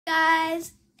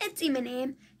Guys, it's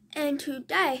Eminem, and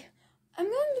today I'm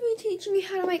going to be teaching you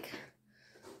how to make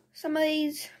some of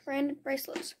these random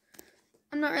bracelets.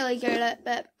 I'm not really good at it,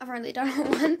 but I've only done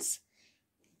it once.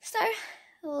 So,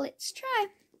 let's try.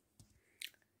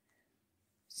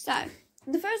 So,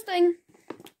 the first thing,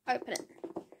 open it.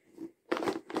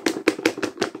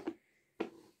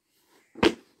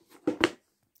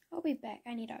 I'll be back,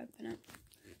 I need to open it.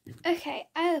 Okay,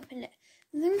 I opened it.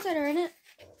 The things that are in it: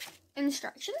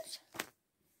 instructions,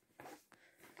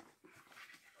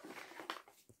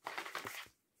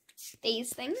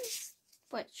 these things,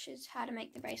 which is how to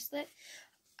make the bracelet.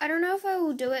 I don't know if I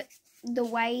will do it the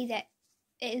way that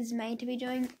it is made to be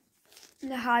doing,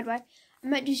 the hard way. I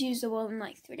might just use the wool and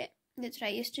like thread it. That's what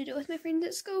I used to do with my friends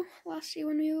at school last year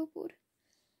when we were bored.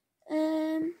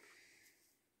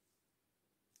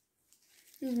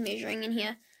 There's measuring in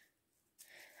here.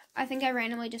 I think I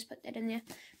randomly just put that in there.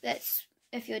 That's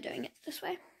if you're doing it this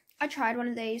way. I tried one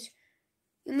of these.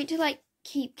 You're meant to like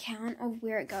keep count of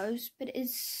where it goes, but it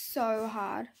is so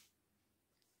hard.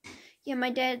 Yeah, my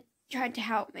dad tried to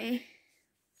help me.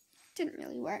 Didn't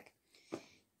really work.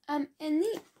 And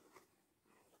the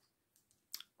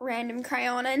random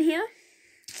crayon in here.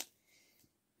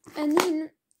 And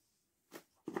then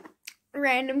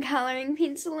random colouring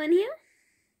pencil in here.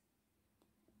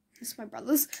 It's my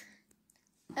brother's.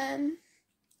 And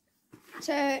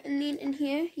then in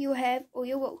here you'll have all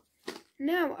your wool.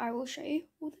 Now I will show you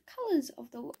all the colours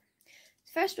of the wool.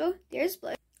 First of all, there's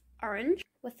blue, orange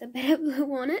with a bit of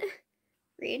blue on it,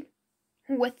 red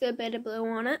with a bit of blue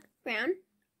on it, brown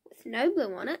with no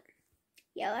blue on it,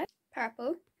 yellow,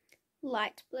 purple,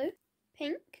 light blue,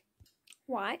 pink,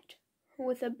 white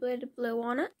with a bit of blue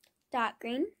on it, dark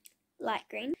green, light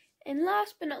green, and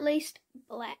last but not least,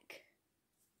 black.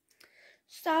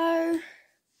 So,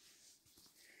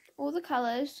 all the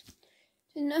colours.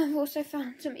 And I've also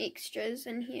found some extras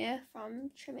in here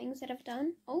from trimmings that I've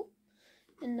done. Oh,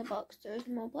 in the box there's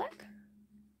more black.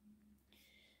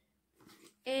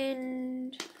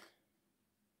 And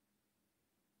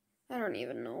I don't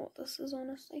even know what this is,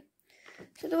 honestly.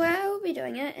 So the way I will be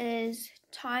doing it is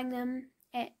tying them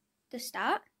at the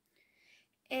start.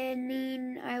 And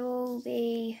then I will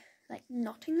be like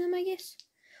knotting them, I guess.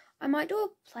 I might do a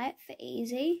plait for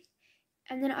easy.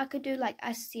 And then I could do like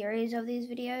a series of these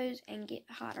videos and get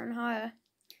harder and harder.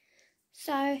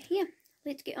 So yeah,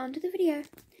 let's get on to the video.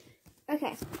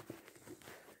 Okay.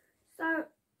 So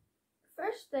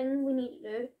first thing we need to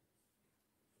do,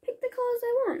 pick the colours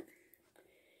I want.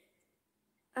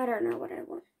 I don't know what I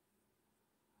want.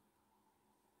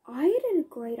 I had a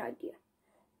great idea.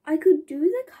 I could do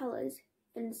the colours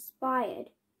inspired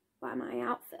by my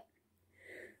outfit.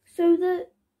 So the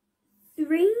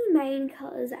three main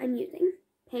colours I'm using: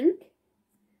 pink,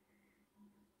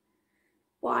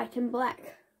 white and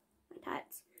black, my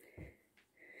tights,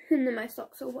 and then my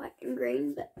socks are white and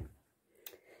green, but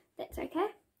that's okay.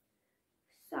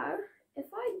 So if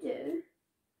I do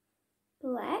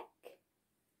black,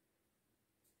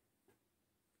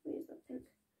 where's the pink,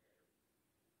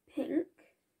 pink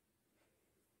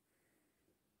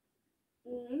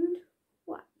and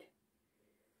white,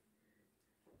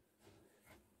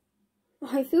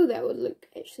 I feel that would look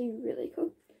actually really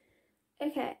cool.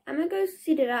 Okay, I'm going to go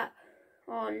set it up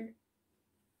on,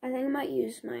 I think I might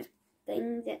use my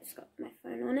thing that's got my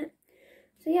phone on it.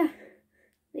 So yeah,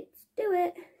 let's do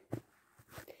it.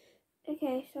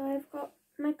 Okay, so I've got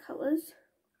my colours.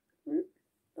 The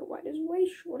white is way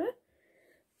shorter.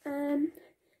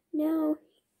 Now,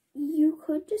 you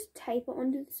could just tape it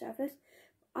onto the surface.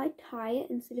 I tie it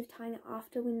instead of tying it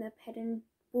after, when the pattern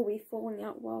will be falling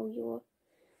out while you're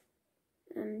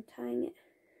tying it.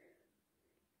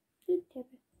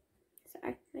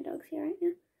 Sorry, my dog's here right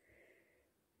now.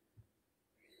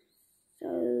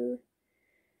 So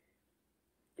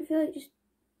I feel like just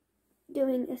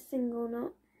doing a single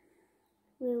knot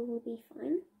will be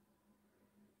fine.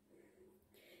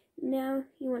 Now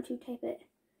you want to tape it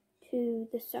to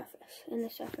the surface, and the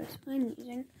surface I'm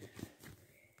using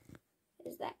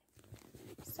is that.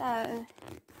 So I'm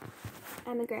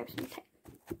gonna grab some tape.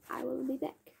 I will be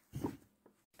back.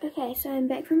 Okay, so I'm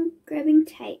back from grabbing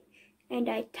tape, and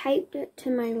I taped it to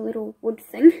my little wood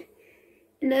thing.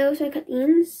 And I also cut the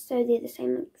ends so they're the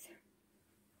same length.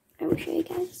 I will show you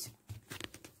guys.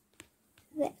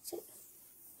 That's it.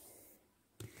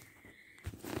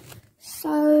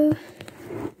 So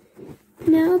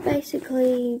now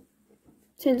basically,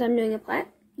 since I'm doing a plait,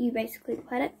 you basically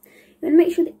plait it. You want to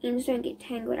make sure the ends don't get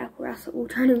tangled up, or else it will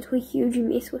turn into a huge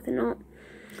mess with a knot.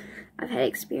 I've had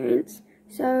experience.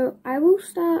 So I will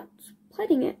start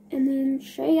plaiting it and then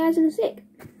show you guys in a sec.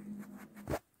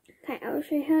 Okay, I'll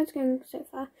show you how it's going so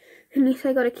far. And yes,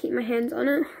 I gotta keep my hands on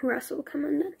it, or else it will come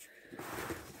undone.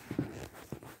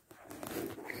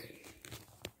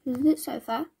 This is it so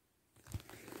far.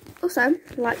 Also,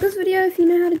 like this video if you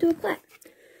know how to do a plait.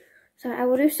 So I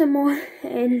will do some more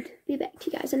and be back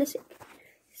to you guys in a sec.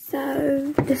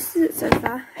 So this is it so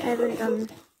far. I haven't done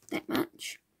that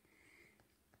much.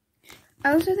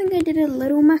 I also think I did a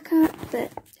little muck up,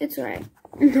 but it's alright.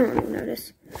 No one will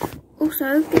notice.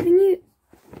 Also, giving you,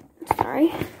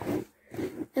 I'm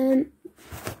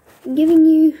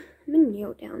gonna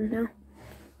kneel down now.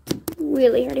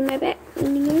 Really hurting my back,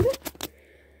 leaning over.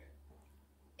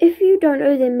 If you don't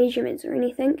know their measurements or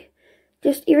anything,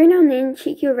 just every now and then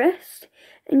check your wrist,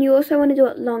 and you also want to do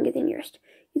it longer than your wrist.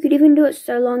 You could even do it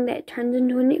so long that it turns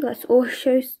into a necklace, or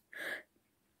shows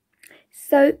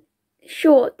so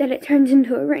short that it turns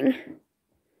into a ring.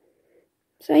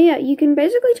 So yeah, you can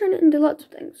basically turn it into lots of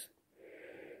things.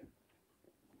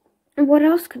 And what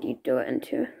else could you do it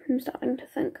into? I'm starting to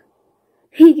think.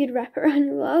 You could wrap it around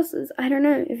your glasses. I don't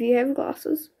know if you have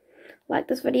glasses. Like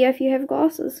this video if you have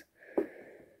glasses.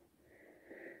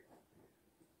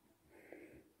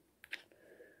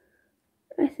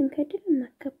 I think I did a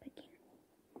muck up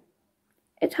again.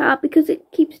 It's hard because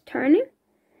it keeps turning.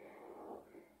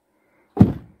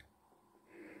 I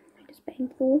just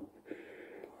painful.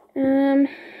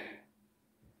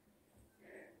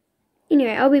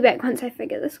 Anyway, I'll be back once I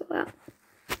figure this all out.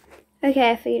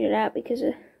 Okay, I figured it out because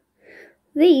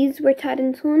these were tied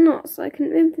into a knot, so I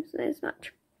couldn't move them as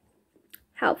much.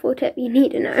 Helpful tip you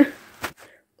need to know.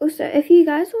 Also, if you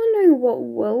guys are wondering what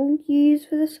wool you use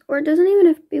for this, or it doesn't even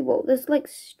have to be wool, there's like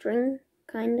string,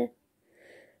 kinda.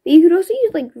 But you could also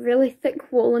use like really thick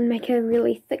wool and make a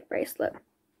really thick bracelet.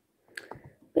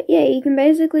 But yeah, you can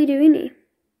basically do any.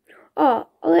 Oh,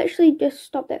 I'll actually just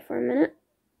stop that for a minute.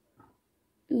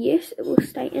 Yes, it will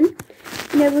stay in.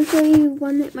 And I will show you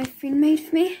one that my friend made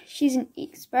for me. She's an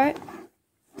expert.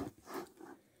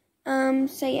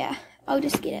 So yeah, I'll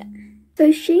just get it.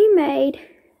 So she made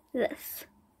this.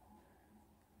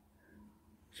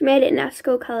 She made it in our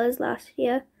school colours last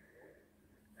year.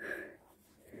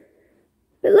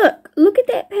 But look at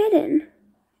that pattern.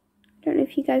 I don't know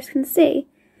if you guys can see.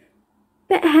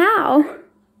 But how?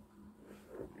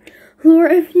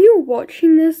 Laura, if you're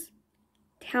watching this,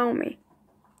 tell me.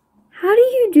 How do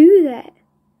you do that?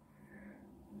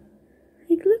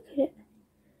 Like, look at it.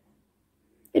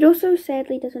 It also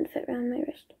sadly doesn't fit around my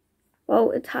wrist.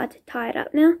 Well, it's hard to tie it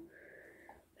up now.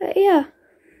 But yeah.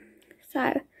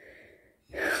 So,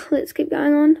 let's keep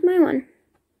going on to my one.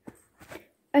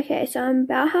 Okay, so I'm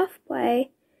about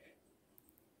halfway.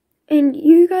 And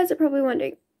you guys are probably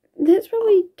wondering, that's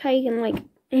probably taken like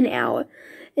an hour.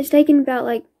 It's taken about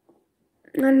like,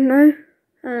 I don't know,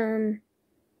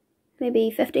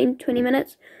 maybe 15-20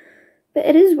 minutes. But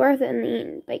it is worth it in the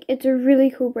end. Like, it's a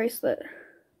really cool bracelet.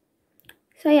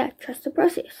 So yeah, trust the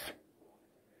process.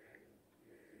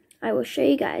 I will show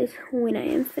you guys when I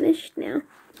am finished now.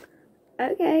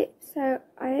 Okay, so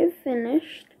I have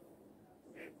finished.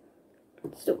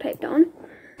 It's still taped on.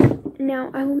 Now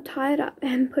I will tie it up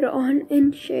and put it on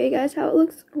and show you guys how it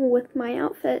looks with my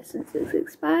outfit since it's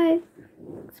expired.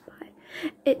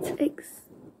 I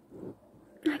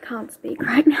can't speak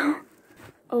right now.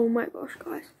 Oh my gosh,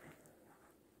 guys.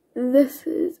 This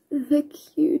is the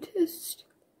cutest.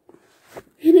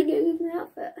 And it goes with my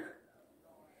outfit.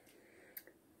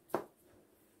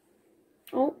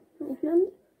 Oh,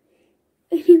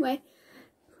 anyway,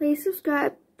 please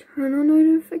subscribe, turn on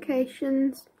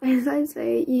notifications. As I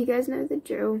say, you guys know the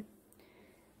drill.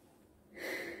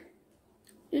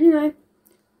 Anyway,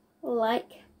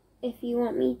 like if you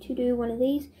want me to do one of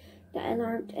these that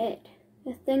aren't at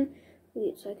a thing.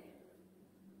 It's like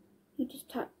you just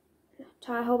tie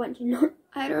a whole bunch of knots.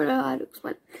 I don't know how to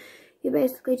explain. You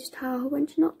basically just tie a whole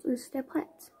bunch of knots and step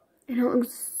plaits, and it looks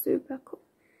super cool.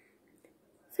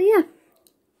 So yeah,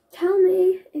 tell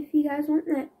me if you guys want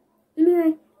that.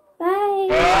 Anyway,